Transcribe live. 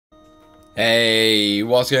Hey,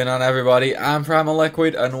 what's going on everybody? I'm Primal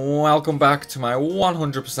Liquid and welcome back to my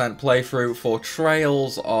 100% playthrough for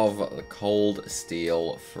Trails of the Cold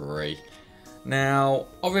Steel 3. Now,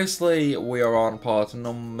 obviously we are on part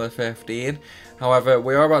number 15, however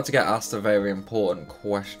we are about to get asked a very important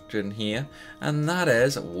question here, and that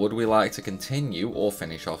is, would we like to continue or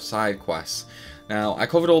finish off side quests? Now, I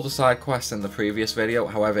covered all the side quests in the previous video,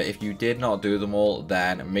 however if you did not do them all,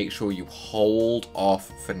 then make sure you hold off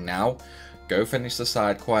for now. Go finish the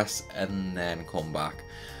side quests and then come back.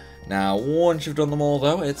 Now, once you've done them all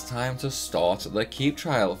though, it's time to start the keep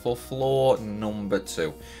trial for floor number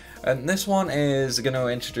 2. And this one is going to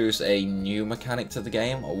introduce a new mechanic to the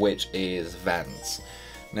game, which is vents.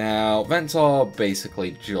 Now, vents are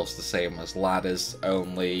basically just the same as ladders,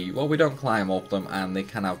 only, well, we don't climb up them and they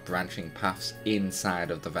can have branching paths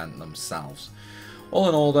inside of the vent themselves. All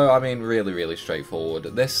in all though, I mean, really straightforward.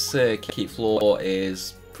 This keep floor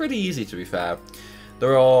is pretty easy, to be fair.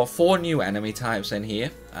 There are 4 new enemy types in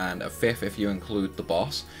here, and a 5th if you include the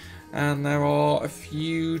boss. And there are a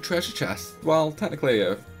few treasure chests. Well, technically,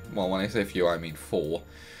 well, when I say few, I mean 4.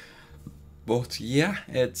 But yeah,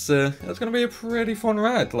 it's going to be a pretty fun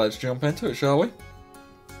ride. Let's jump into it, shall we?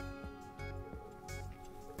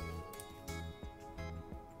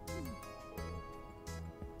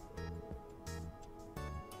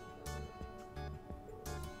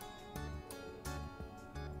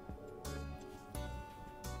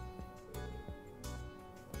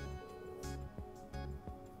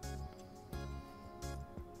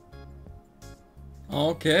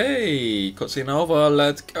 Okay, cutscene over,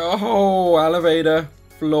 let's go! Elevator,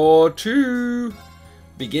 floor 2!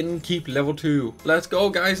 Begin keep level 2. Let's go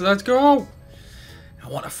guys, let's go! I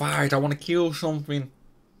want to fight, I want to kill something.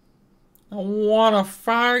 I want to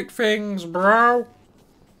fight things, bro!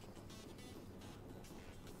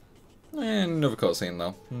 And another cutscene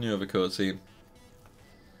though, another cutscene.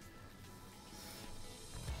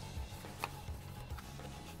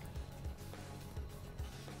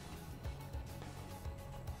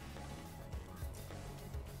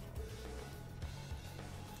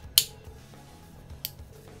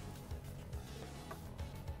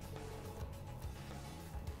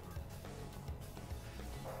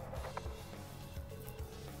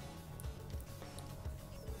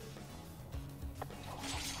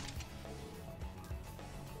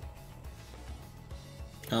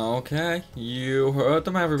 Okay, you heard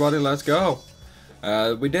them everybody, let's go.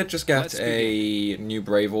 We did just get a new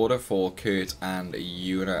Brave Order for Kurt and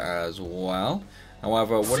Yuna as well.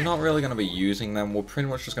 However, we're not really going to be using them, we're pretty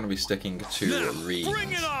much just going to be sticking to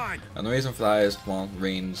Reins. And the reason for that is, well,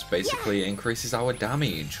 Reins basically increases our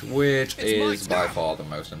damage, which is by far the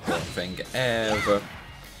most important thing ever.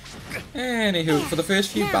 Anywho, for the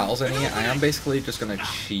first few battles in here, I am basically just going to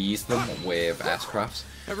cheese them with S-crafts.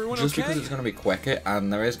 Just because it's going to be quicker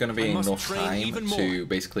and there is going to be enough time to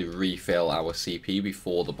basically refill our CP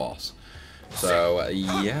before the boss. So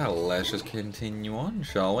yeah, let's just continue on,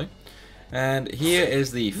 shall we? And here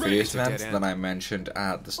is the first vent that I mentioned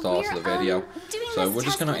at the start of the video. So we're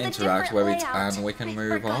just going to interact with it and we can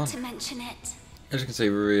move on. As you can see,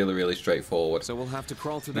 really straightforward. So we'll have to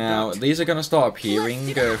crawl through the now, these are going to start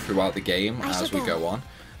appearing throughout the game as we go on.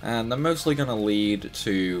 And they're mostly going to lead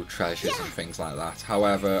to treasures and things like that.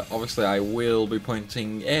 However, obviously I will be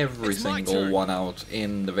pointing every single one out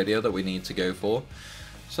in the video that we need to go for.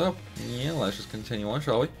 So, yeah, let's just continue on,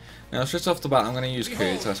 shall we? Now, just off the bat, I'm going to use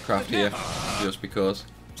Kurt's S-craft here, just because,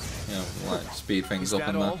 you know, like, speed things up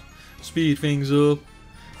in there. Speed things up.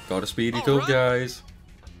 Gotta speed it up, guys.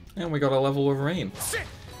 And we got a level with Rain.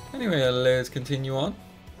 Anyway, let's continue on.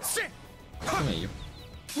 Come here, you.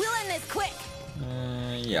 We'll end this quick.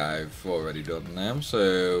 Yeah, I've already done them,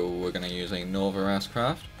 so we're going to use another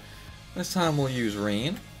S-craft. This time we'll use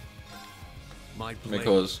Rain.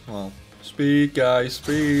 Because, well, speed, guys,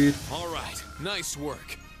 speed. Alright, nice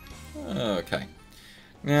work. Okay.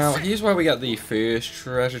 Now, here's where we get the first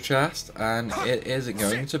treasure chest, and it is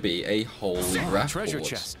going to be a holy breath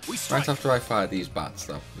chest. Right after I fire these bats,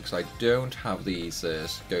 though, because I don't have these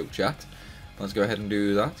scoped yet. Let's go ahead and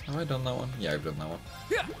do that. Have I done that one? Yeah, I've done that one.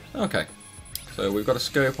 Okay. So we've got a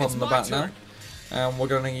scope on the bat now, and we're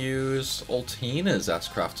going to use Altina's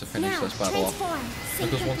S-craft to finish this battle off.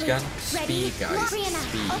 Because once again, speed, guys, speed.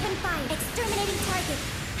 Open fire. Exterminating target.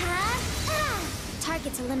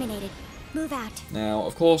 Target's eliminated. Move out. Now,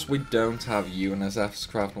 of course, we don't have Yuna's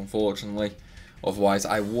S-craft, unfortunately. Otherwise,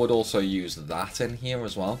 I would also use that in here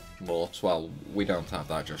as well. But, well, we don't have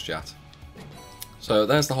that just yet. So,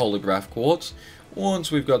 there's the Holy Breath Quartz.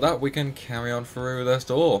 Once we've got that, we can carry on through this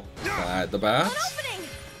door. At the bats.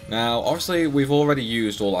 Now, obviously, we've already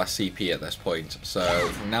used all our CP at this point, so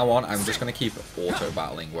from now on, I'm just going to keep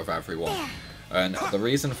auto-battling with everyone. And the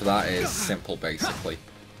reason for that is simple, basically.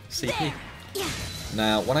 CP.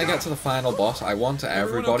 Now, when I get to the final boss, I want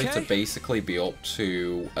everybody to basically be up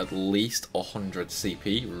to at least 100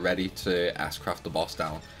 CP, ready to S-craft the boss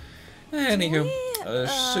down. Anywho,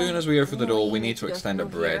 as soon as we go through the door, we need to extend a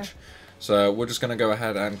bridge. So we're just going to go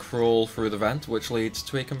ahead and crawl through the vent, which leads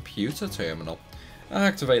to a computer terminal.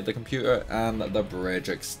 Activate the computer, and the bridge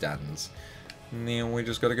extends. Now we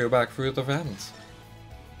just got to go back through the vent.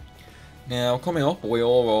 Now, coming up, we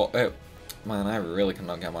all... man, I really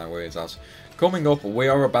cannot get my words out. Coming up, we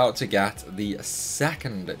are about to get the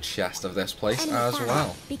second chest of this place as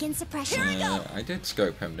well. Begin suppression. I did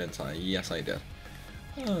scope him, didn't I? Yes, I did.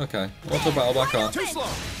 Okay, auto battle back on. Too slow.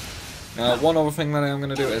 Now, one other thing that I'm going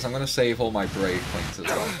to do is I'm going to save all my brave points as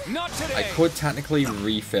well. Not today. I could technically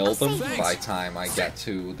refill them by the time I get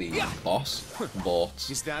to the boss, but,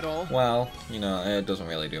 Is that all? well, you know, it doesn't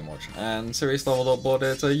really do much. And Sirius leveled up, but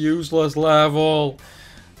it's a useless level.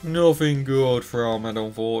 Nothing good from it,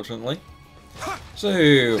 unfortunately.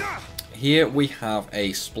 So, here we have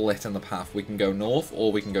a split in the path. We can go north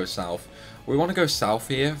or we can go south. We want to go south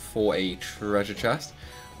here for a treasure chest,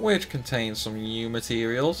 which contains some new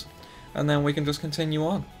materials. And then we can just continue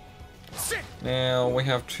on. Now we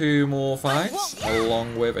have 2 more fights,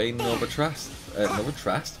 along with another chest, another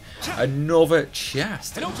chest,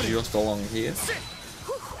 just along here.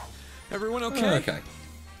 Everyone okay? Okay,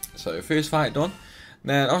 so first fight done.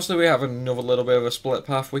 Then obviously we have another little bit of a split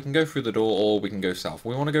path. We can go through the door or we can go south.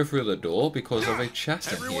 We want to go through the door because of a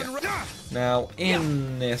chest in here. Now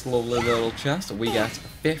in this lovely little chest we get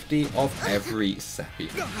 50 of every Seppi.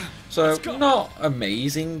 So not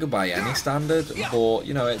amazing by any standard, but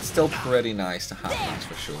you know, it's still pretty nice to have, that's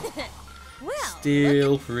for sure.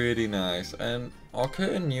 Still pretty nice. And are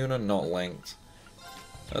Kurt and Yuna not linked?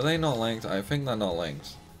 Are they not linked? I think they're not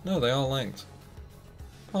linked. No, they are linked.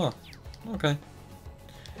 Huh, okay.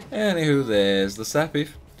 Anywho, there's the Seppi.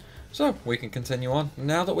 So, we can continue on.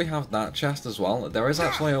 Now that we have that chest as well, there is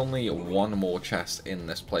actually only one more chest in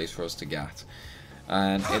this place for us to get.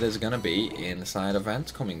 And it is going to be inside a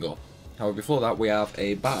vent coming up. However, before that, we have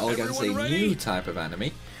a battle against a new type of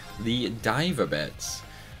enemy, the Diver Bits.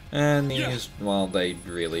 And these, well, they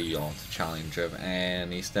really aren't a challenge of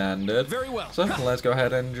any standard. Very well. So, let's go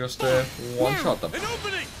ahead and just one-shot them. An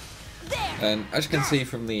opening. And as you can see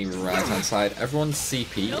from the right hand side, everyone's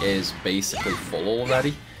CP is basically full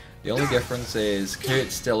already. The only difference is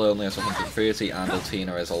Kurt still only has 130 and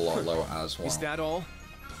Altina is a lot lower as well. Is that all?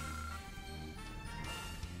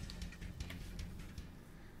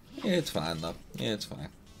 It's fine though, it's fine.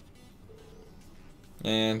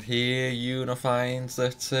 And here Yuna finds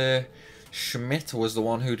that Schmidt was the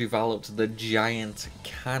one who developed the giant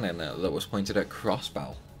cannon that was pointed at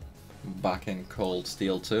Crossbell back in Cold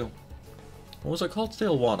Steel 2. Or was it Cold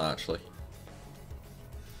Steel 1 actually?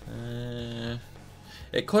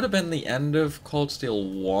 It could have been the end of Cold Steel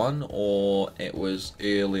 1 or it was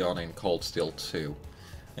early on in Cold Steel 2.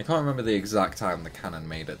 I can't remember the exact time the cannon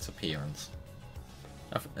made its appearance.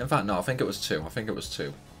 In fact, no, I think it was 2. I think it was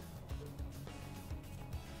 2.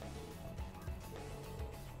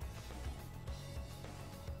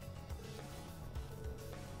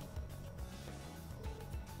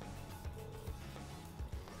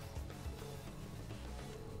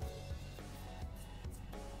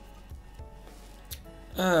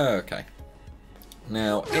 Okay.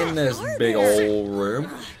 Now, in this big old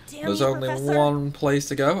room, there's only one place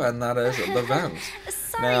to go, and that is the vent.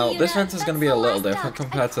 Now, this vent is going to be a little different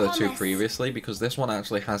compared to the 2 previously, because this one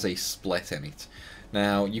actually has a split in it.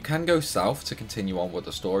 Now, you can go south to continue on with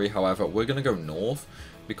the story, however, we're going to go north,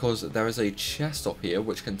 because there is a chest up here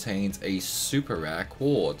which contains a super rare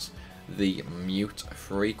quartz, the Mute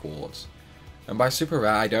Free Quartz. And by super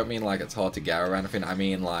rare, I don't mean like it's hard to get or anything, I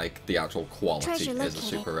mean like the actual quality is a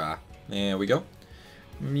super rare. There we go.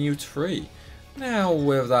 Mute free. Now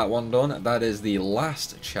with that one done, that is the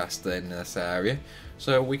last chest in this area.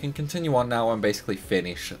 So we can continue on now and basically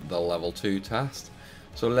finish the level 2 test.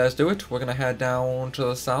 So let's do it. We're going to head down to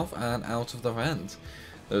the south and out of the vent.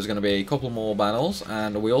 There's going to be a couple more battles,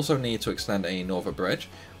 and we also need to extend another bridge,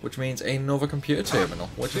 which means another computer terminal,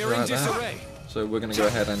 which is right there. So we're going to go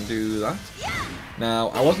ahead and do that. Now,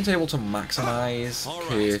 I wasn't able to maximize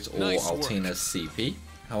Kurt or Altina's CP.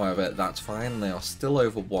 However, that's fine. They are still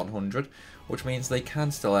over 100, which means they can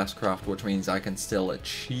still S-craft, which means I can still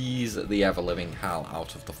cheese the ever-living hell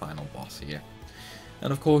out of the final boss here.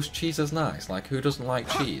 And of course, cheese is nice. Like, who doesn't like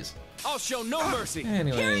cheese? I'll show no mercy.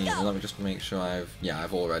 Anyway, let me just make sure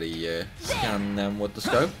I've already scanned them with the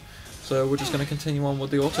scope. So we're just going to continue on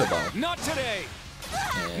with the auto battle. Not today.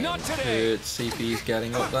 And Not today. CP's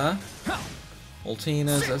getting up there.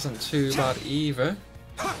 Ultina's isn't too bad either.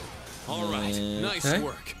 All right. Nice Okay.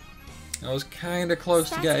 work. I was kind of close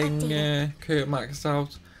to getting Kurt maxed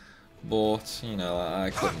out, but you know, I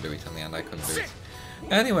couldn't do it in the end. I couldn't do it.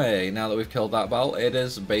 Anyway, now that we've killed that battle, it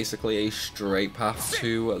is basically a straight path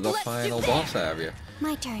to the final boss area.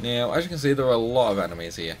 My turn. Now, as you can see, there are a lot of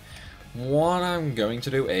enemies here. What I'm going to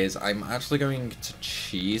do is I'm actually going to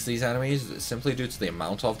cheese these enemies simply due to the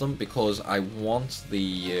amount of them, because I want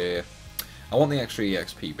the extra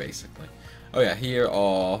EXP basically. Oh yeah, here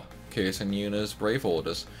are Curse and Yuna's Brave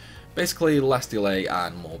Orders. Basically less delay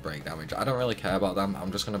and more break damage. I don't really care about them.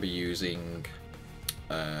 I'm just going to be using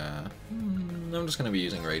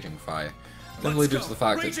Raging Fire. Simply due to the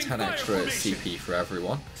fact it's 10 extra CP for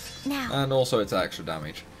everyone. Now. And also it's extra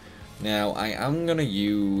damage. Now I am going to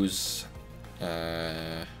use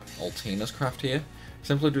Ultina's craft here.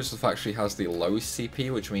 Simply due to the fact she has the lowest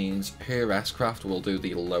CP, which means her S-craft will do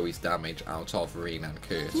the lowest damage out of Reen and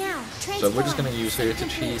Curse. Now, So we're just going to use her to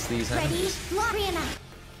cheese these enemies. Ready?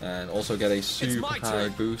 And also get a super high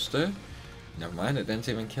booster. Never mind, it didn't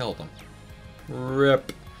even kill them.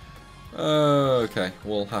 RIP. Okay,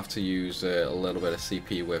 we'll have to use a little bit of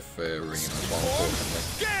CP with Reen as well,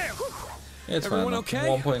 unfortunately. It's fine. Everyone okay?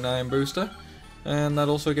 1.9 booster. And that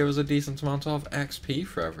also gives us a decent amount of XP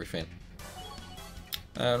for everything.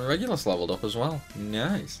 And Regulus leveled up as well.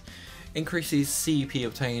 Nice. Increases CP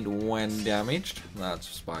obtained when damaged.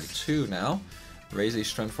 That's by 2 now. Raises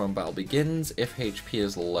strength when battle begins if HP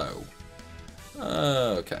is low.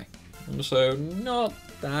 Okay. So not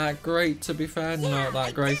that great, to be fair. Not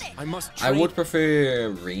that great. I would prefer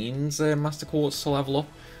Reen's Master Quartz to level up,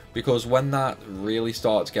 because when that really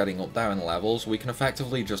starts getting up there in levels, we can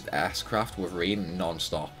effectively just S-craft with Reen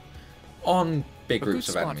non-stop. On big groups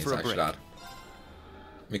of enemies, I should add.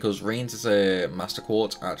 Because Reen's Master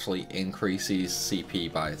Quartz actually increases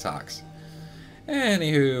CP by attacks.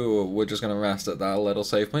 Anywho, we're just going to rest at that little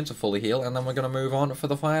save point to fully heal, and then we're going to move on for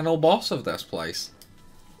the final boss of this place.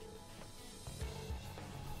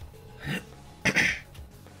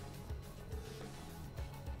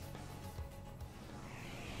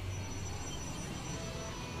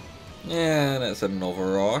 And it's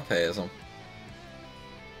another Archaism.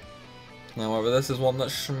 However, this is one that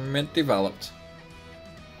Schmidt developed.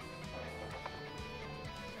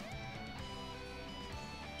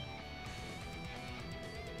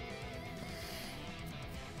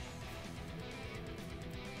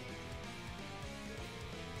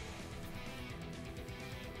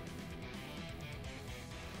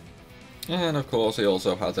 And of course he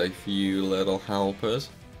also has a few little helpers.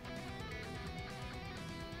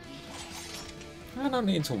 I don't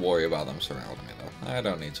need to worry about them surrounding me though. I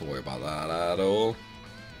don't need to worry about that at all.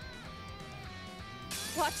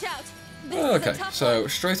 Watch out. Okay, so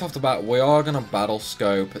straight off the bat we are going to battle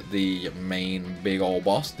scope the main big old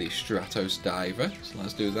boss, the Stratos Diver. So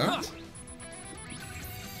let's do that.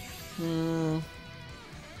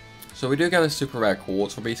 So we do get a super rare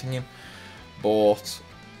quartz for beating him, but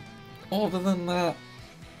other than that,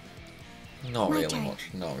 not really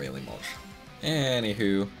much.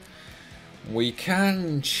 Anywho, we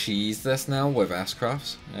can cheese this now with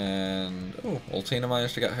S-crafts, and Ultina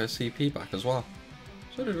managed to get her CP back as well.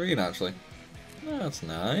 So did Reen actually. That's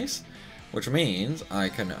nice. Which means I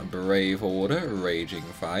can Brave Order Raging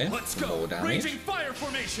Fire for more damage. Raging Fire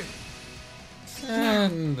formation.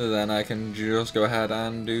 And then I can just go ahead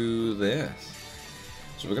and do this.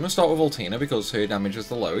 So we're going to start with Ultina because her damage is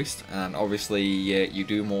the lowest, and obviously you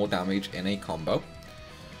do more damage in a combo.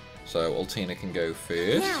 So Ultina can go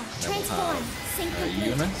first, Now, then we'll have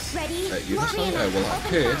Eunice, Ready? we'll have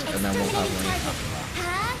Kurt, and then we'll have Reen after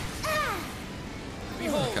that.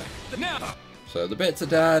 Behold. Okay. Now. So the bits are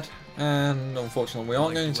dead, and unfortunately we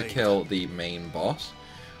aren't going to kill the main boss,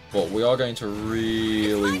 but we are going to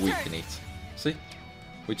really weaken it. See?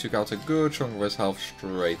 We took out a good chunk of his health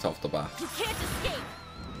straight off the bat. You can't escape.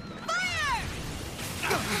 Fire!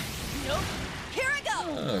 Nope. Here I go.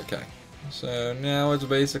 Okay. So now it's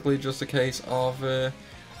basically just a case of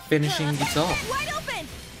finishing it off. Wide open.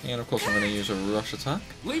 And of course I'm going to use a rush attack.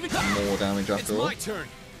 Leave it. More damage after all. My turn.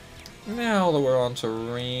 Now that we're on to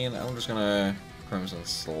Reen, I'm just going to Crimson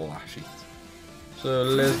Slash it. So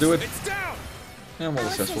let's do it. It's down. And we'll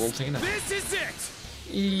assist with Ultina. This is it.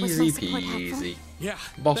 Easy peasy. Yeah.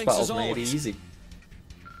 Boss thanks battles as made always. easy.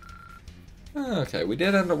 Okay, we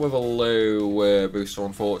did end up with a low booster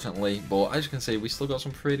unfortunately, but as you can see we still got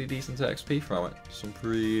some pretty decent XP from it. Some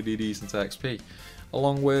pretty decent XP.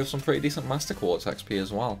 Along with some pretty decent Master Quartz XP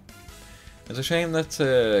as well. It's a shame that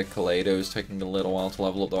Kaleido's taking a little while to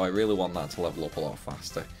level up, though I really want that to level up a lot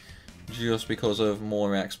faster. Just because of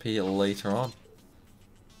more XP later on.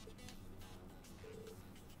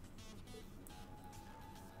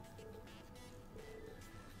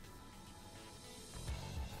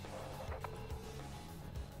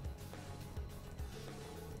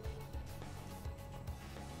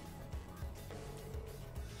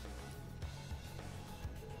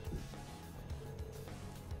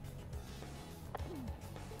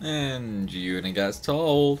 And Juna gets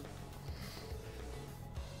told.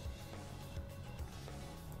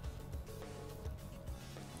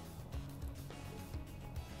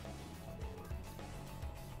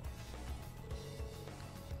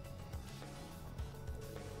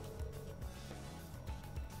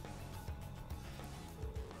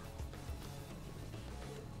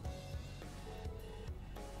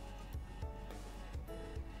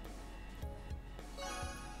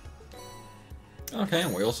 Okay,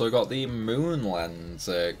 and we also got the Moon Lens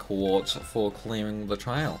quartz for clearing the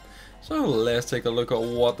trial. So let's take a look at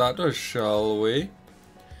what that does, shall we?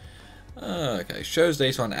 Okay, shows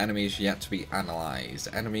data on enemies yet to be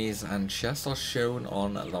analysed. Enemies and chests are shown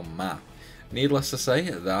on the map. Needless to say,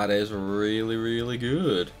 that is really, really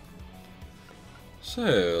good.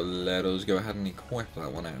 So let us go ahead and equip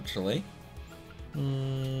that one actually.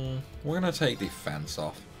 We're going to take defense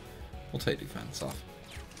off. We'll take defense off.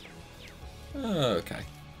 Okay,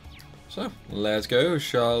 so let's go,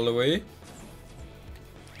 shall we?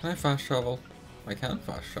 Can I fast travel? I can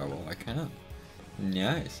fast travel, I can.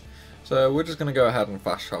 Nice. So we're just going to go ahead and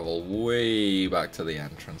fast travel way back to the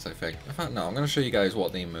entrance, I think. In fact, no, I'm going to show you guys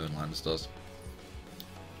what the Moon Lens does.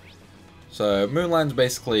 So Moon Lens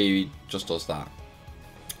basically just does that.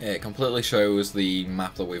 It completely shows the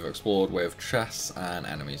map that we've explored with chests and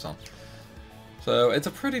enemies on. So it's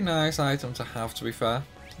a pretty nice item to have, to be fair.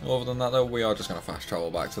 Other than that though, we are just going to fast travel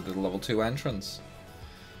back to the level 2 entrance.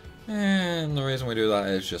 And the reason we do that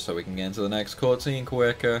is just so we can get into the next cutscene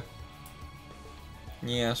quicker.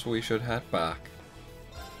 Yes, we should head back.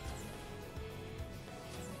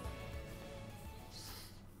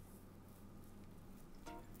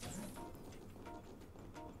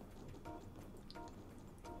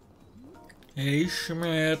 Hey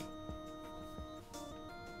Schmidt.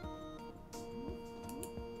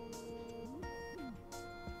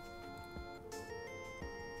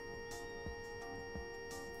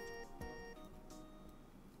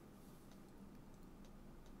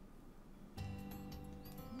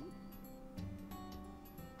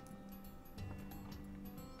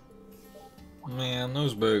 Man,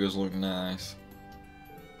 those burgers look nice.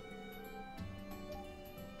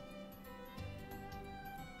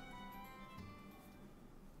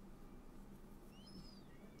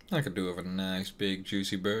 I could do with a nice big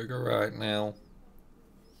juicy burger right now.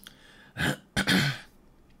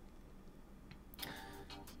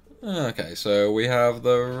 Okay, so we have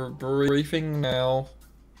the briefing now.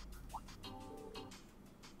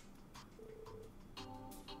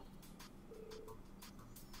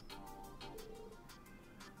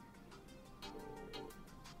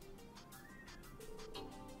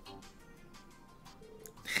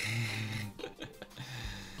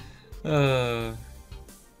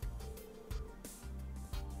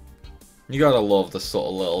 You gotta love the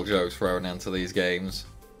subtle little jokes thrown into these games.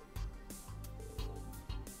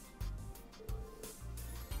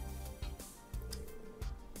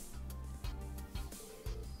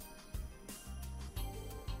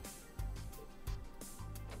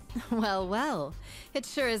 Well, well. It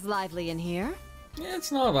sure is lively in here. Yeah,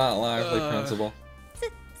 it's not that lively, Principal.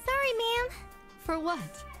 Sorry, ma'am. For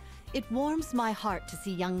what? It warms my heart to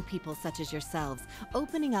see young people such as yourselves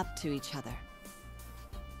opening up to each other.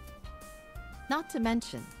 Not to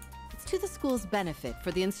mention, it's to the school's benefit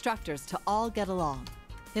for the instructors to all get along.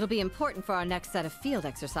 It'll be important for our next set of field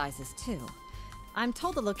exercises, too. I'm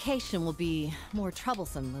told the location will be more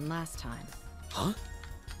troublesome than last time. Huh?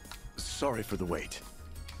 Sorry for the wait.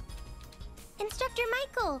 Instructor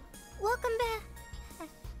Michael, welcome back.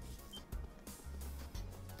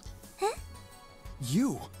 Huh?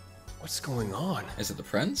 You? What's going on? Is it the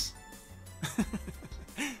Prince?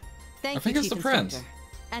 Thank I think you, it's Chief the Prince. Instructor.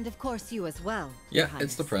 And of course you as well. Yeah, Your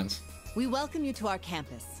it's the Highness. Prince. We welcome you to our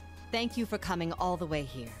campus. Thank you for coming all the way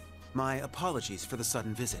here. My apologies for the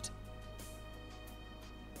sudden visit.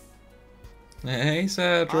 Hey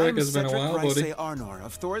Cedric, I'm it's been a while, buddy. Arnor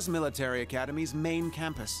of Thor's Military Academy's main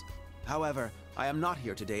campus. However, I am not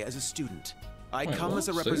here today as a student. I Wait, come what? as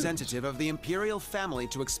a Student? representative of the Imperial family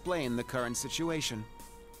to explain the current situation.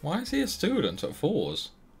 Why is he a student at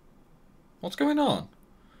Fours? What's going on?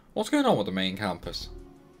 What's going on with the main campus?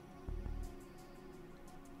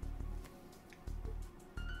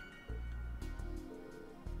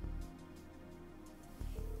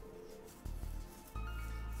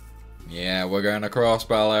 Yeah, we're going to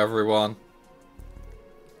crossbow everyone.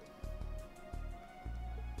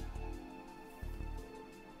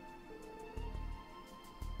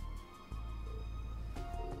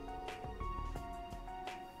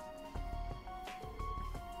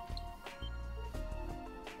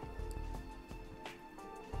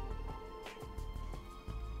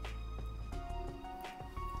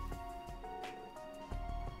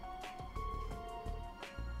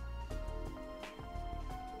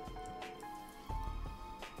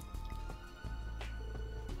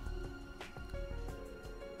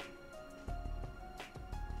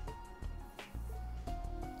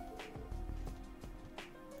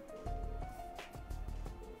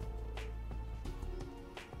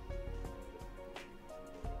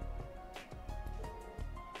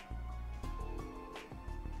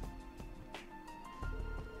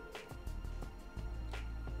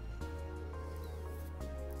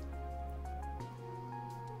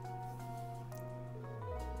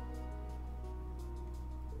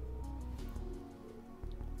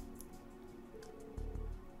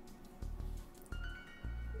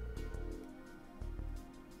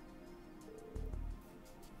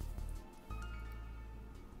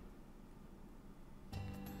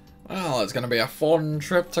 Well, it's going to be a fun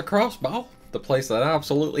trip to Crossbow, the place that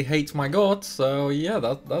absolutely hates my guts, so yeah,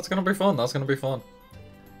 that's going to be fun, that's going to be fun.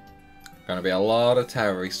 Going to be a lot of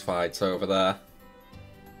terrorist fights over there.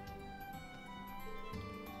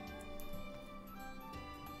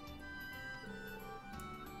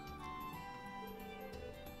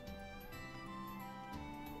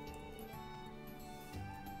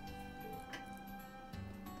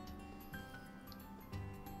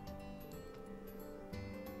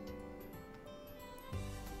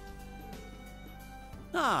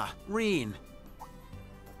 Ah, Reen.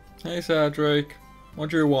 Hey Cedric,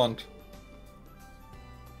 what do you want?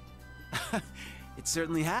 It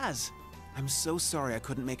certainly has. I'm so sorry I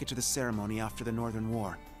couldn't make it to the ceremony after the Northern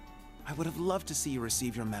War. I would have loved to see you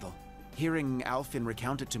receive your medal. Hearing Alfin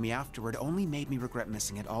recount it to me afterward only made me regret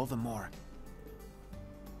missing it all the more.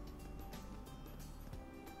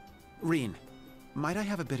 Reen, might I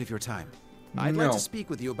have a bit of your time? I'd like No. to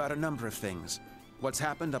speak with you about a number of things. What's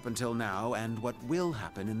happened up until now, and what will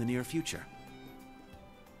happen in the near future.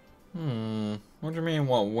 What do you mean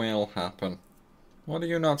what will happen? What are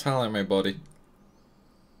you not telling me, buddy?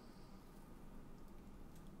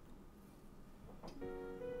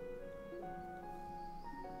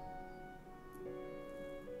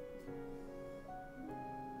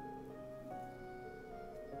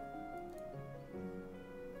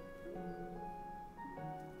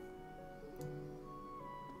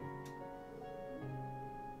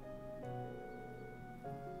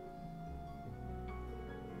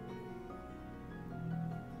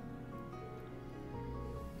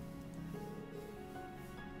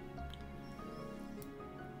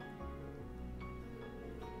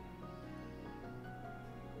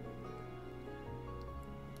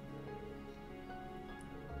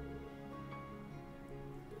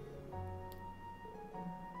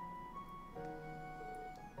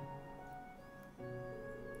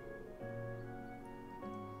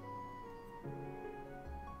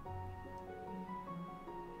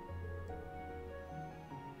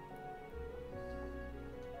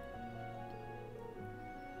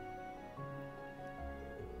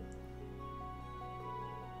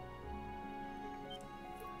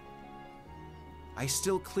 I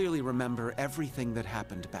still clearly remember everything that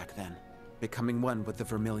happened back then, becoming one with the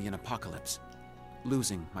Vermilion Apocalypse,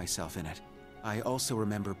 losing myself in it. I also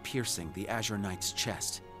remember piercing the Azure Knight's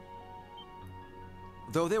chest.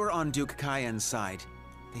 Though they were on Duke Cayenne's side,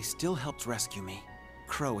 they still helped rescue me,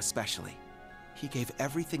 Crow especially. He gave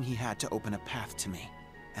everything he had to open a path to me,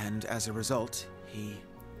 and as a result,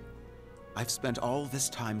 I've spent all this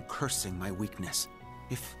time cursing my weakness.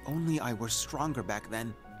 If only I were stronger back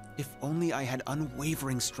then. If only I had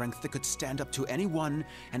unwavering strength that could stand up to anyone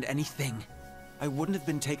and anything. I wouldn't have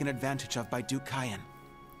been taken advantage of by Duke Cayenne.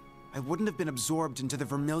 I wouldn't have been absorbed into the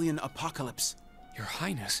Vermilion Apocalypse. Your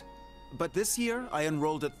Highness. But this year, I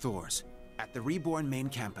enrolled at Thor's, at the Reborn main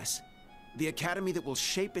campus. The academy that will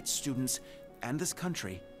shape its students, and this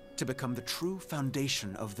country, to become the true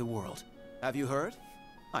foundation of the world. Have you heard?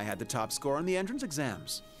 I had the top score on the entrance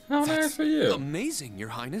exams. How nice for you. Amazing, Your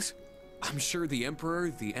Highness. I'm sure the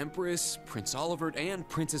Emperor, the Empress, Prince Olivert, and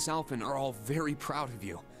Princess Alphen are all very proud of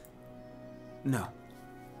you. No.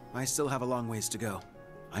 I still have a long ways to go.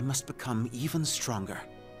 I must become even stronger.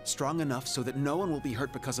 Strong enough so that no one will be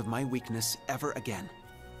hurt because of my weakness ever again.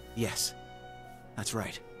 Yes, that's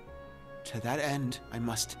right. To that end, I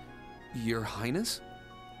must... Your Highness?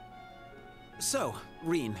 So,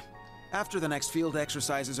 Reen, After the next field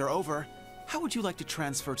exercises are over, how would you like to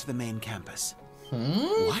transfer to the main campus?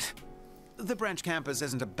 What? The branch campus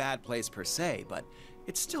isn't a bad place per se, but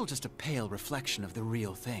it's still just a pale reflection of the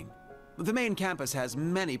real thing. The main campus has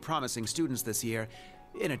many promising students this year.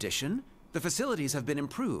 In addition, the facilities have been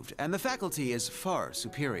improved, and the faculty is far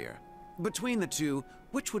superior. Between the two,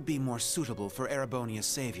 which would be more suitable for Erebonia's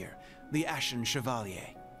savior, the Ashen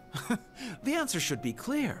Chevalier? The answer should be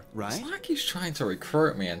clear, right? It's like he's trying to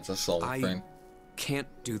recruit me into something. I can't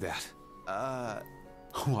do that.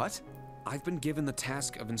 What? I've been given the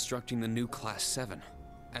task of instructing the new Class 7,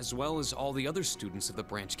 as well as all the other students of the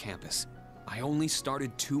branch campus. I only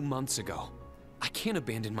started 2 months ago. I can't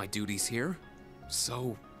abandon my duties here.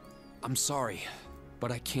 So, I'm sorry,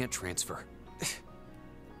 but I can't transfer.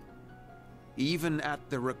 Even at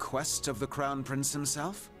the request of the Crown Prince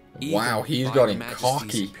himself? Wow, Even he's by got Her him Majesty's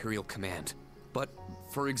cocky. Imperial command. But,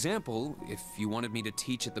 for example, if you wanted me to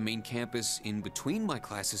teach at the main campus in between my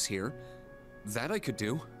classes here, that I could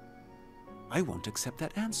do. I won't accept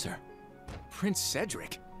that answer. Prince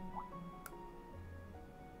Cedric?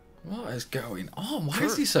 What is going on? Why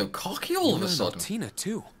is he so cocky all of a sudden? Tina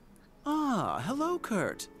too. Ah, hello,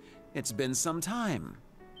 Kurt. It's been some time.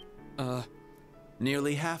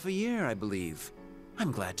 Nearly half a year, I believe.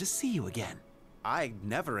 I'm glad to see you again. I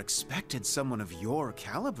never expected someone of your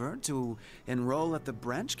caliber to enroll at the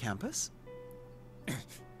branch campus.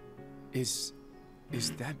 Is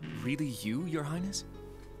that really you, Your Highness?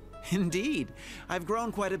 Indeed. I've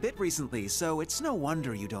grown quite a bit recently, so it's no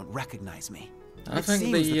wonder you don't recognize me. I It think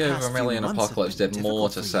seems the past few Vermilion months have Apocalypse been did more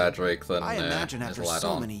difficult to for you. Cedric than I imagine is after led so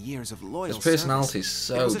on. many years of loyal His personality is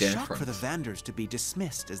service, so it was a different. shock for the Vanders to be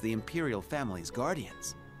dismissed as the Imperial family's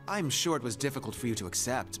guardians. I'm sure it was difficult for you to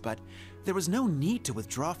accept, but there was no need to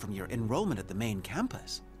withdraw from your enrollment at the main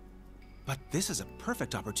campus. But this is a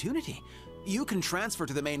perfect opportunity. You can transfer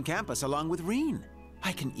to the main campus along with Reen.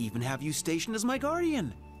 I can even have you stationed as my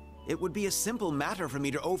guardian. It would be a simple matter for me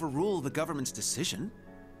to overrule the government's decision.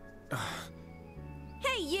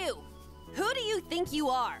 Hey, you! Who do you think you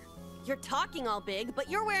are? You're talking all big, but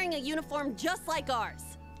you're wearing a uniform just like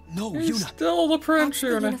ours. No, He's still the Prince, That's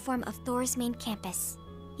the Una. uniform of Thor's main campus.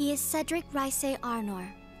 He is Cedric Rice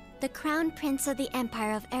Arnor, the Crown Prince of the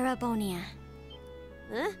Empire of Erebonia.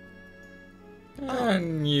 Huh?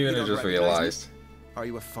 And You Una don't just recognize me? realized. Are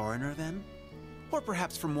you a foreigner then? Or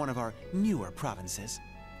perhaps from one of our newer provinces?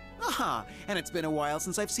 Aha! And it's been a while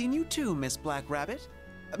since I've seen you too, Miss Black Rabbit.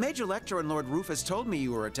 Major Lecter and Lord Rufus told me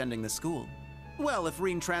you were attending the school. Well, if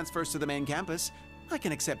Reen transfers to the main campus, I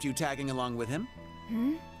can accept you tagging along with him.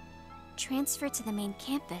 Transfer to the main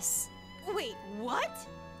campus. Wait, what?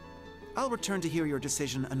 I'll return to hear your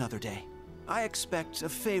decision another day. I expect a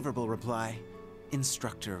favorable reply.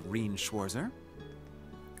 Instructor Reen Schwarzer.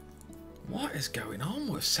 What is going on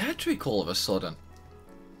with Cedric all of a sudden?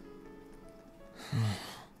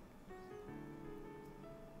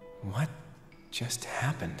 What just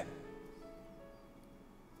happened?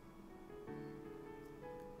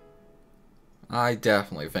 I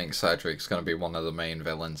definitely think Cedric's going to be one of the main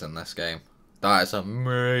villains in this game. That is a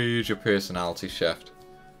major personality shift.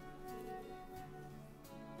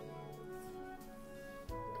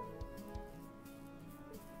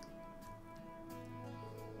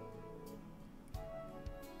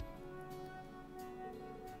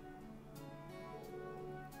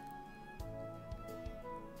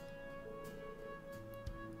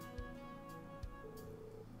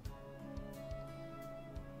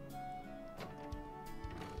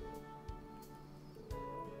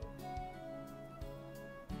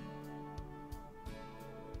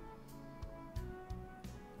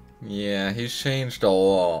 Yeah, he's changed a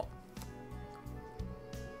lot.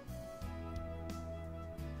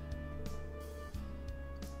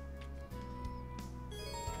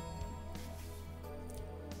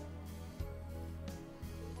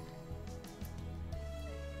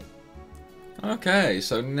 Okay,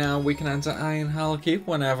 so now we can enter Einhell Keep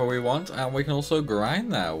whenever we want, and we can also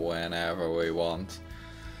grind there whenever we want.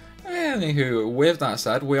 Anywho, with that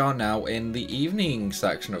said, we are now in the evening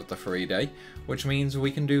section of the free day, which means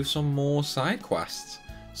we can do some more side quests.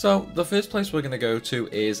 So, the first place we're going to go to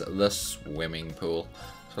is the swimming pool.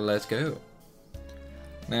 So let's go.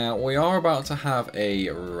 Now, we are about to have a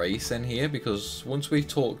race in here, because once we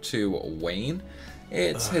talk to Wayne,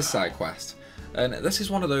 it's his side quest. And this is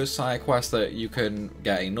one of those side quests that you can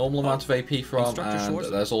get a normal amount of AP from, Instructor and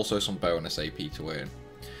Schwarzer. there's also some bonus AP to earn.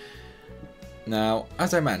 Now,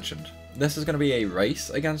 as I mentioned, this is going to be a race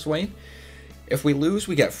against Wayne. If we lose,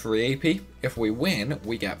 we get 3 AP. If we win,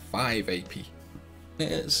 we get 5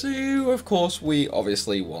 AP. So, of course, we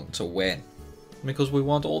obviously want to win, because we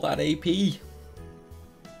want all that AP.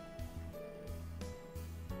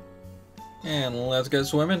 And let's get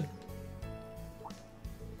swimming.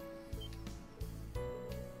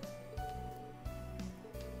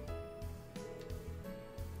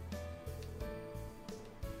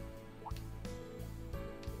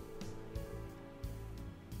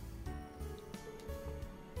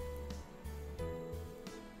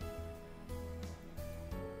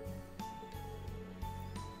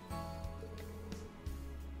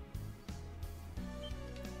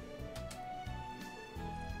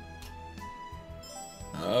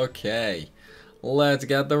 Okay, let's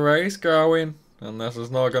get the race going. And this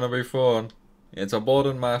is not going to be fun. It's a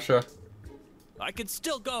button masher. I could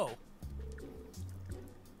still go.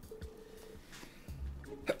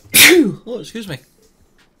 Oh, excuse me.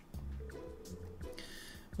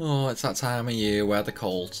 Oh, it's that time of year where the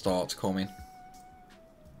cold starts coming.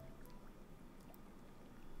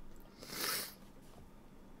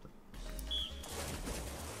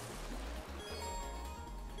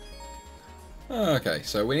 Okay,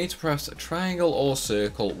 so we need to press triangle or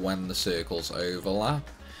circle when the circles overlap.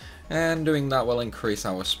 And doing that will increase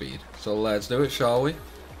our speed. So let's do it, shall we?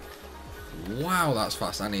 Wow, that's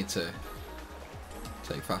fast. I need to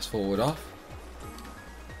take fast forward off.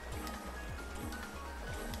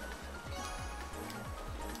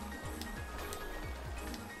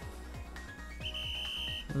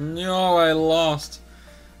 No, I lost.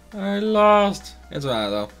 I lost. It's alright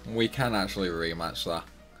though. We can actually rematch that.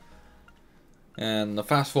 And the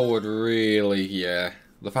fast forward really, yeah.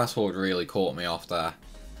 The fast forward really caught me off there.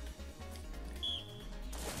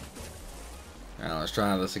 Now let's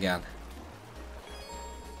try this again.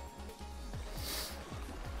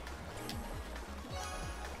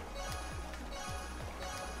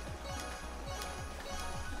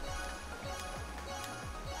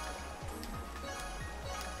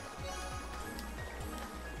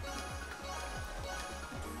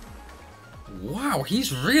 Wow,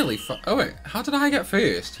 he's really oh wait, how did I get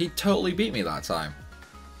first? He totally beat me that time.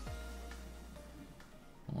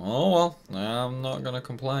 Oh well, I'm not gonna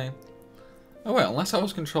complain. Oh wait, unless I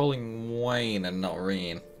was controlling Wayne and not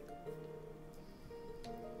Reen.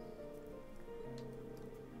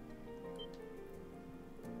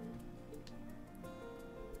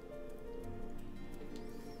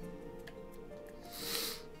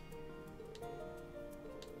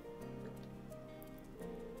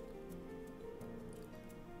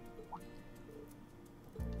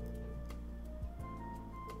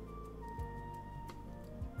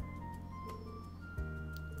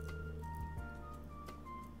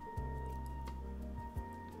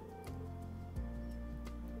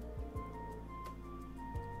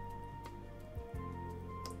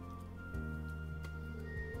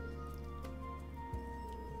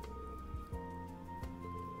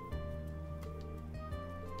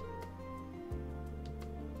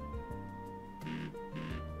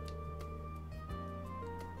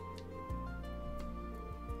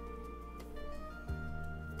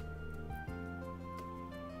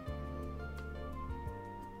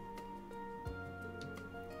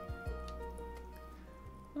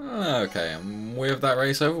 Okay, and with that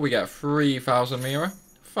race over, we get 3,000 Mira,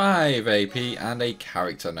 5 AP, and a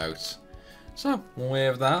character note. So,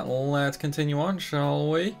 with that, let's continue on, shall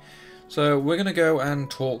we? So, we're going to go and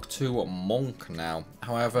talk to Monk now.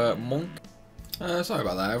 However, Monk... sorry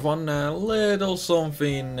about that, everyone. A little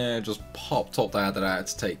something just popped up there that I had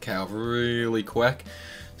to take care of really quick.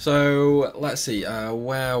 So, let's see,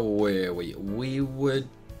 where were we? We were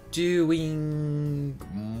doing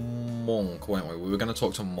Monk, weren't we? We were going to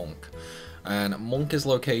talk to Monk. And Monk is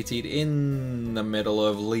located in the middle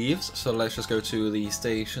of Leaves, so let's just go to the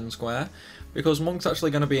station square, because Monk's actually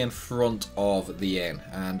going to be in front of the inn.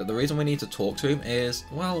 And the reason we need to talk to him is,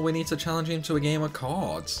 well, we need to challenge him to a game of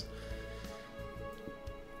cards.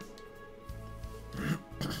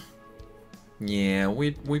 Yeah,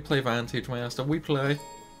 we play Vantage Master, we play.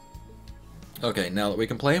 Okay, now that we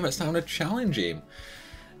can play him, it's time to challenge him.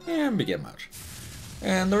 And begin match.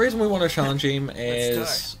 And the reason we want to challenge him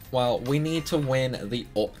is, well, we need to win the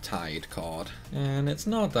Uptide card. And it's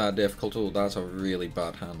not that difficult. Oh, that's a really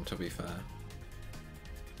bad hand, to be fair.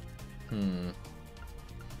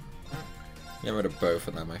 Get rid of both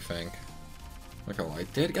of them, I think. Okay, well, I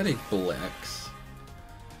did get a Blix.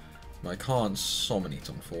 I can't summon it,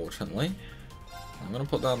 unfortunately. I'm going to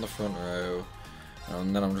put that in the front row.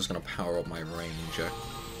 And then I'm just going to power up my Ranger.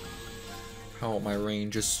 Power up my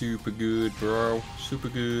Ranger super good, bro. Super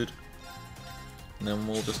good. And then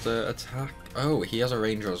we'll just attack. Oh, he has a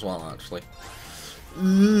Ranger as well, actually.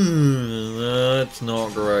 That's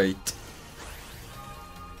not great.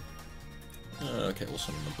 Okay, we'll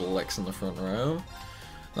summon the Blix in the front row.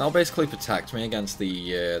 That'll basically protect me against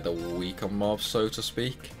the weaker mobs, so to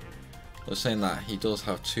speak. I was saying that he does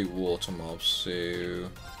have 2 water mobs, so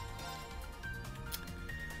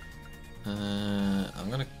I'm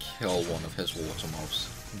gonna kill one of his water mobs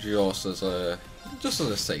just as a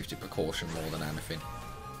safety precaution more than anything.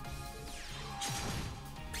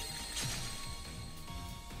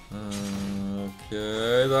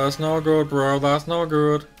 Okay, that's not good, bro. That's not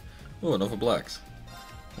good. Oh, another blacks.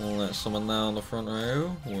 We'll let someone down the front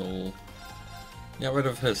row. We'll get rid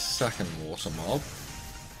of his second water mob.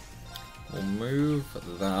 We'll move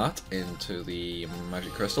that into the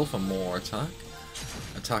magic crystal for more attack.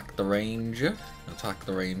 Attack the ranger. Attack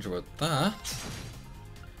the ranger with that.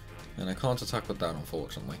 And I can't attack with that,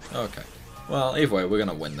 unfortunately. Okay. Well, either way, we're going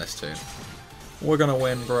to win this turn. We're going to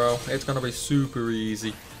win, bro. It's going to be super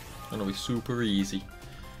easy. It's going to be super easy.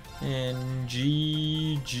 And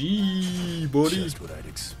GG, buddy. Just what I'd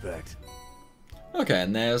expect. Okay,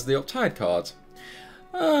 and there's the Uptide card.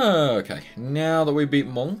 Okay, now that we beat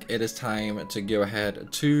Monk, it is time to go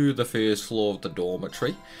ahead to the first floor of the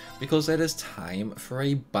dormitory, because it is time for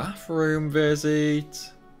a bathroom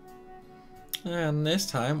visit. And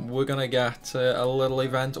this time, we're going to get a little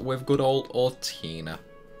event with good old Ortina.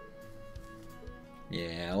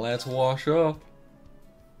 Yeah, let's wash up.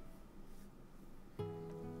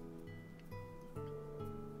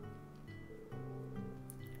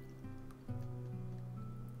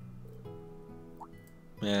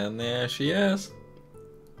 And there she is.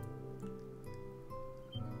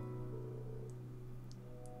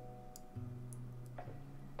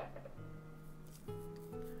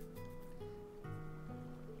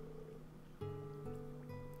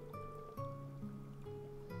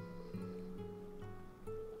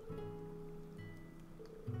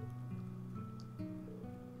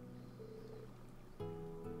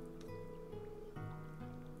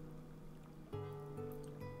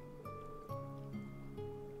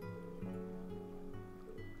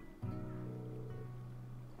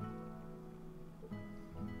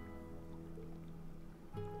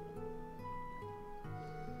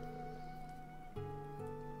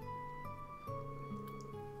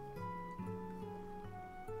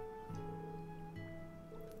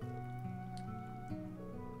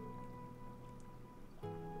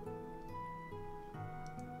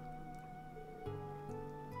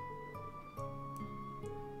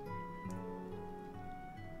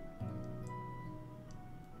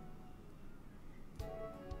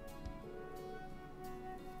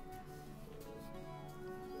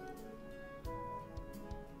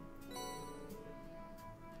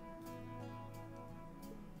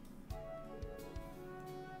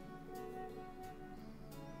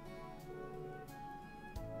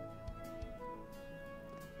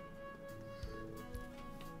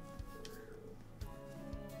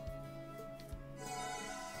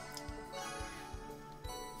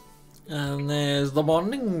 And there's the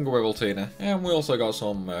bonding Wibbletina. And we also got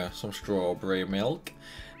some strawberry milk.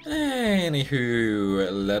 Anywho,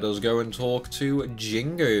 let us go and talk to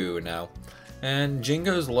Jingo now. And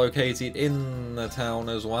Jingo's located in the town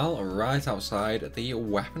as well, right outside the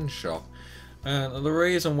weapon shop. And the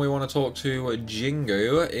reason we want to talk to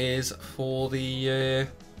Jingo is for the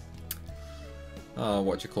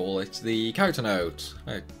what do you call it? The character note.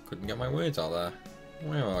 I couldn't get my words out there.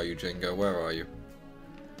 Where are you, Jingo? Where are you?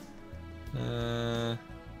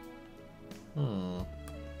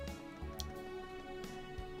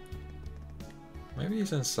 Maybe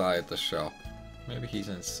he's inside the shop. Maybe he's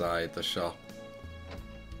inside the shop.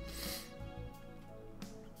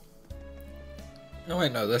 Oh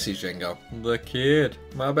wait, no, this is Jingo. The kid.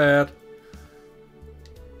 My bad.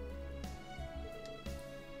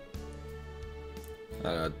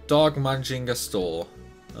 Dog managing a store.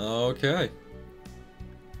 Okay.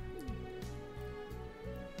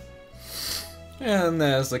 And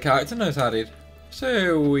there's the character note added.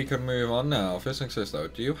 So we can move on now. First things first though,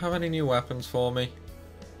 do you have any new weapons for me?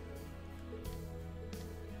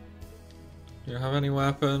 Do you have any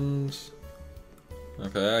weapons?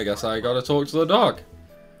 Okay, I guess I gotta talk to the dog.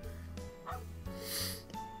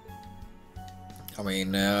 I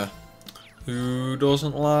mean, who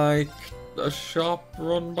doesn't like a shop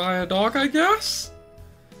run by a dog, I guess?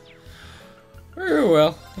 Oh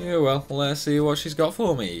well, yeah well, let's see what she's got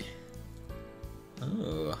for me.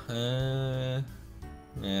 Oh,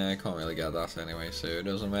 yeah, I can't really get that anyway, so it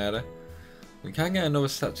doesn't matter. We can get another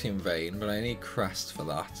Septium Vein, but I need Crest for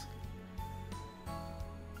that.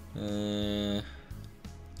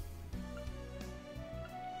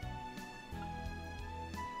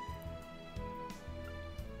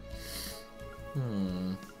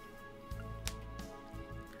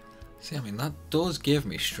 See, I mean, that does give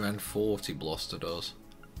me Strength 40, Bluster does.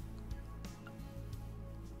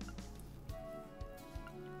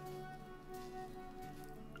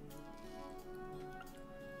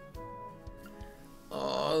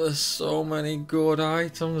 there's so many good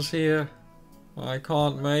items here. I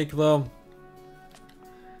can't make them.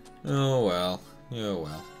 Oh well. Oh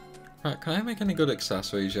well. Right, can I make any good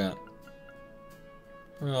accessories yet?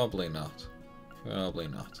 Probably not. Probably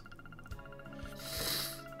not.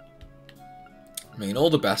 I mean, all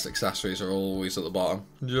the best accessories are always at the bottom.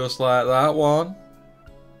 Just like that one.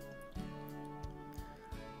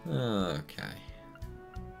 Okay.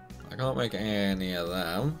 I can't make any of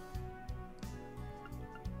them.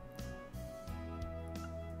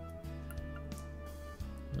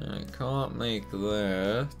 I can't make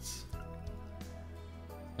that.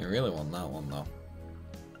 I really want that one though.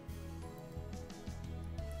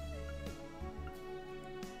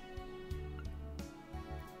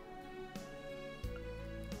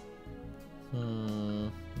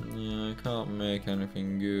 Yeah, I can't make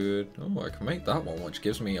anything good. Oh, I can make that one, which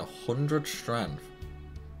gives me 100 strength.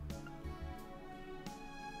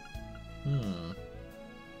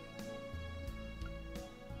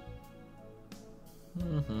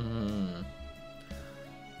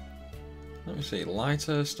 Let me see,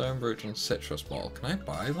 lighter, stone brooch, and citrus ball. Can I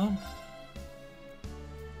buy them?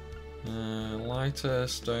 Lighter,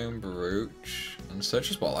 stone brooch, and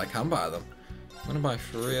citrus ball. I can buy them. I'm gonna buy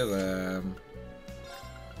 3 of them.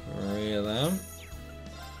 3 of them.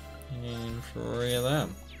 And 3 of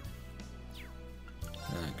them.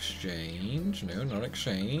 Exchange. No, not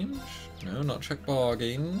exchange. No, not check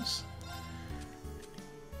bargains.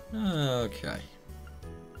 Okay.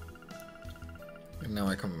 And now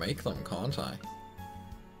I can make them, can't I?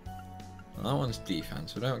 Well, that one's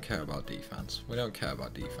defense. We don't care about defense. We don't care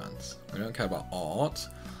about defense. We don't care about art.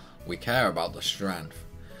 We care about the strength.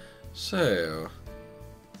 So,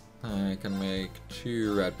 I can make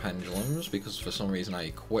 2 red pendulums because for some reason I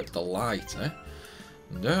equipped the lighter.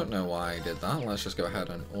 Don't know why I did that. Let's just go ahead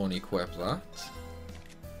and unequip that.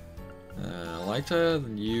 Lighter,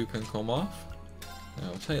 you can come off.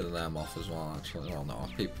 I'll take them off as well, actually. Well, no,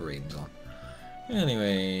 I'll keep greens on.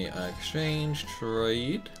 Anyway, exchange,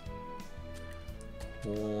 trade.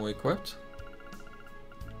 Equipped.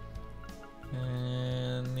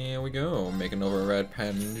 And here we go. Make another red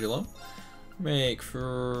pendulum. Make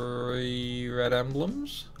 3 red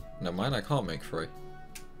emblems. Never mind, I can't make 3.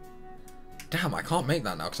 Damn, I can't make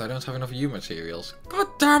that now because I don't have enough U materials. God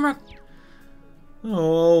damn it!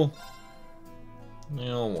 Oh.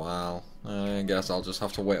 Oh wow. I guess I'll just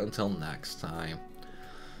have to wait until next time.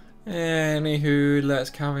 Anywho,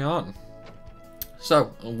 let's carry on.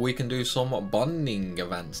 So, we can do some bonding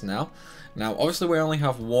events now. Now, obviously we only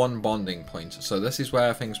have 1 bonding point, so this is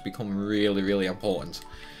where things become really, really important.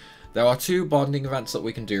 There are 2 bonding events that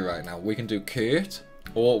we can do right now. We can do Kurt,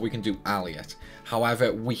 or we can do Alliot.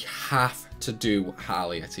 However, we have to do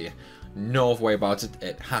Alliot here. No other way about it,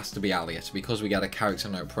 it has to be Alliot, because we get a character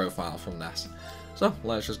note profile from this. So,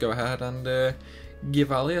 let's just go ahead and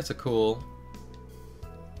give Alliot a call.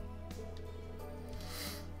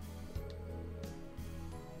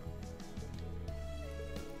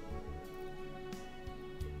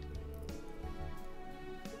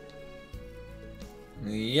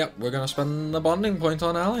 Yep, we're going to spend the bonding point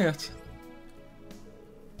on Alliot.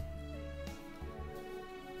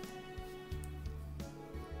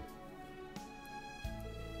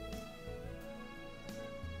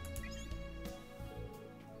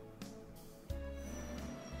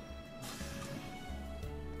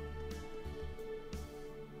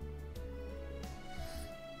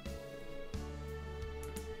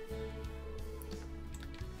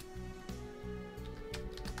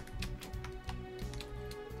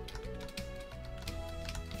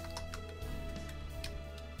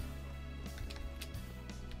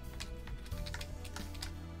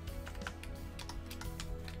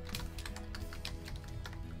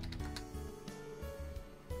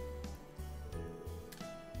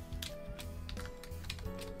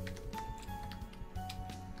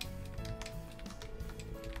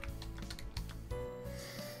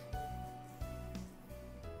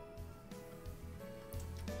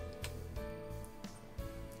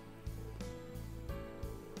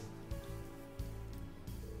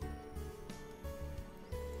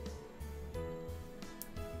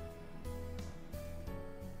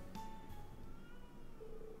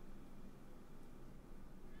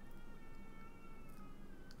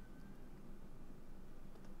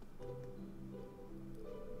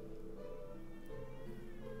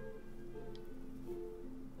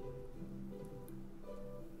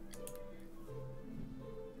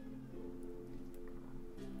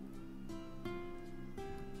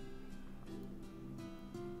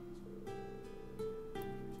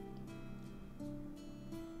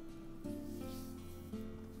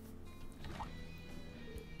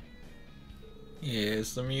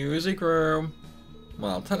 Here's the music room.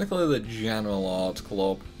 Well, technically the general art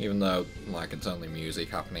club, even though, like, it's only music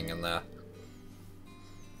happening in there.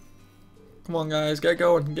 Come on, guys, get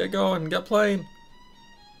going, get playing.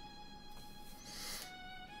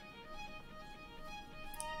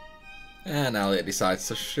 And Elliot decides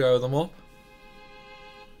to show them up.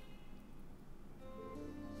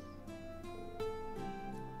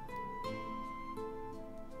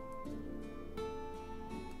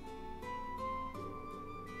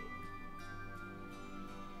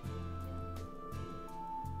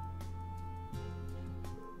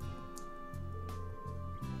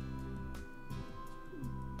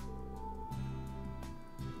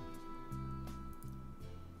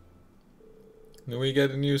 Do we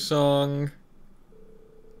get a new song?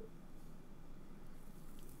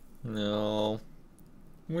 No.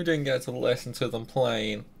 We didn't get to listen to them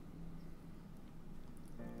playing.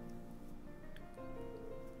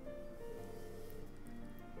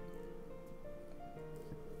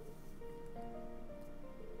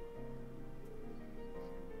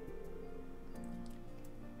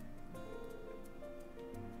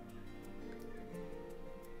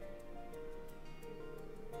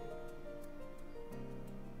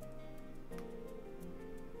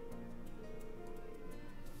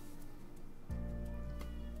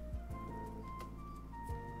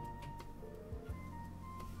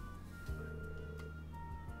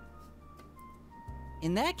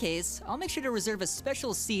 In that case, I'll make sure to reserve a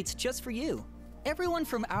special seat just for you. Everyone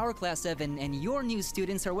from our Class 7 and your new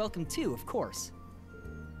students are welcome too, of course.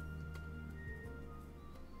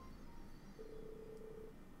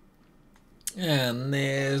 And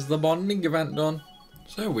there's the bonding event done.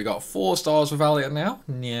 So we got 4 stars with Elliot now.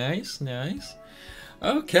 Nice, nice.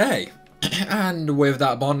 Okay, and with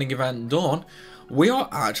that bonding event done, we are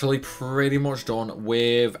actually pretty much done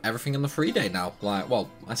with everything in the free day now. Like, well,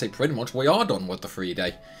 I say pretty much, we are done with the free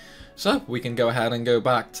day. So we can go ahead and go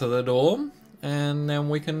back to the dorm, and then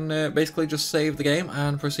we can basically just save the game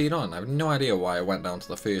and proceed on. I have no idea why I went down to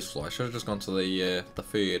the first floor. I should have just gone to the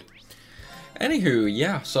third. Anywho,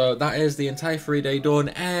 yeah, so that is the entire free day done.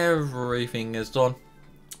 Everything is done.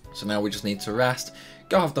 So now we just need to rest,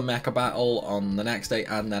 go have the mecha battle on the next day,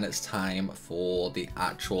 and then it's time for the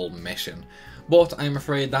actual mission. But I'm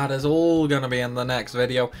afraid that is all going to be in the next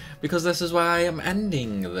video, because this is where I am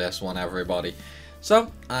ending this one, everybody.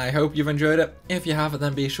 So, I hope you've enjoyed it. If you have,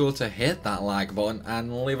 then be sure to hit that like button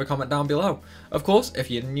and leave a comment down below. Of course,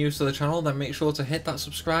 if you're new to the channel, then make sure to hit that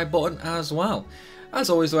subscribe button as well. As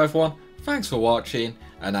always though everyone, thanks for watching,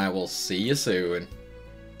 and I will see you soon.